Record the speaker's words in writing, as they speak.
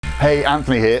Hey,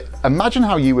 Anthony here. Imagine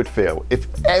how you would feel if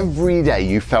every day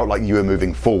you felt like you were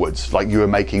moving forwards, like you were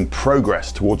making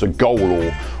progress towards a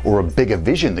goal or a bigger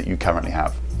vision that you currently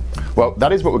have. Well,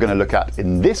 that is what we're going to look at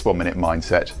in this 1 Minute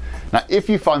Mindset. Now, if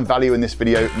you find value in this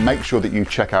video, make sure that you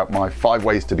check out my 5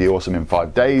 ways to be awesome in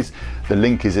 5 days. The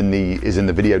link is in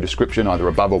the video description, either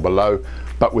above or below.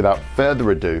 But without further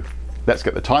ado, let's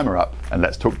get the timer up and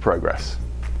let's talk progress.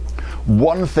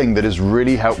 One thing that has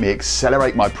really helped me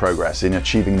accelerate my progress in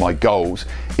achieving my goals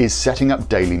is setting up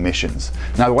daily missions.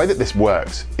 Now, the way that this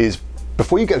works is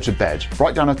before you go to bed,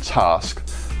 write down a task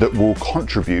that will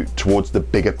contribute towards the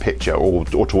bigger picture or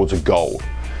towards a goal.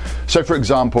 So for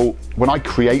example, when I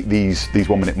create these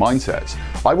 1 minute mindsets,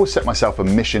 I will set myself a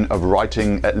mission of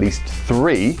writing at least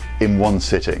 3 in one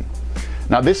sitting.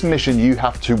 Now, this mission you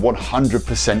have to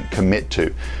 100% commit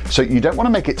to. So you don't want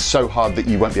to make it so hard that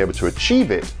you won't be able to achieve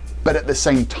it, but at the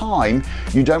same time,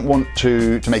 you don't want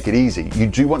to make it easy. You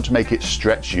do want to make it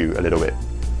stretch you a little bit.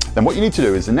 Then what you need to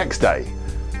do is the next day,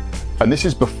 and this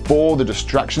is before the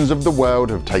distractions of the world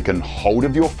have taken hold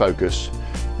of your focus,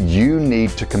 you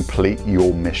need to complete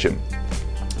your mission.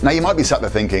 Now, you might be sat there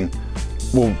thinking,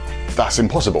 well, that's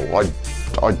impossible.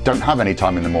 I don't have any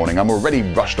time in the morning. I'm already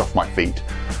rushed off my feet.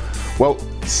 Well,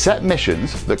 set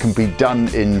missions that can be done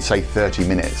in, say, 30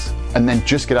 minutes, and then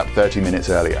just get up 30 minutes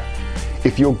earlier.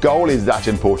 If your goal is that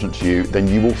important to you, then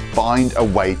you will find a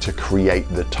way to create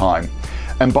the time.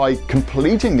 And by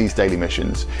completing these daily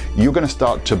missions, you're going to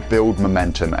start to build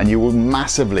momentum and you will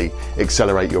massively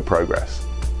accelerate your progress.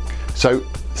 So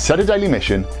set a daily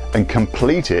mission and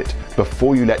complete it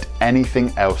before you let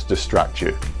anything else distract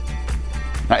you.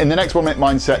 Now, in the next 1 Minute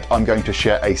Mindset, I'm going to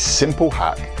share a simple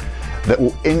hack that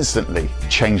will instantly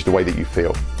change the way that you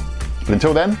feel. But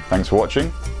until then, thanks for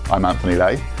watching. I'm Anthony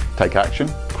Lay. Take action,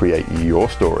 create your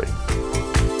story.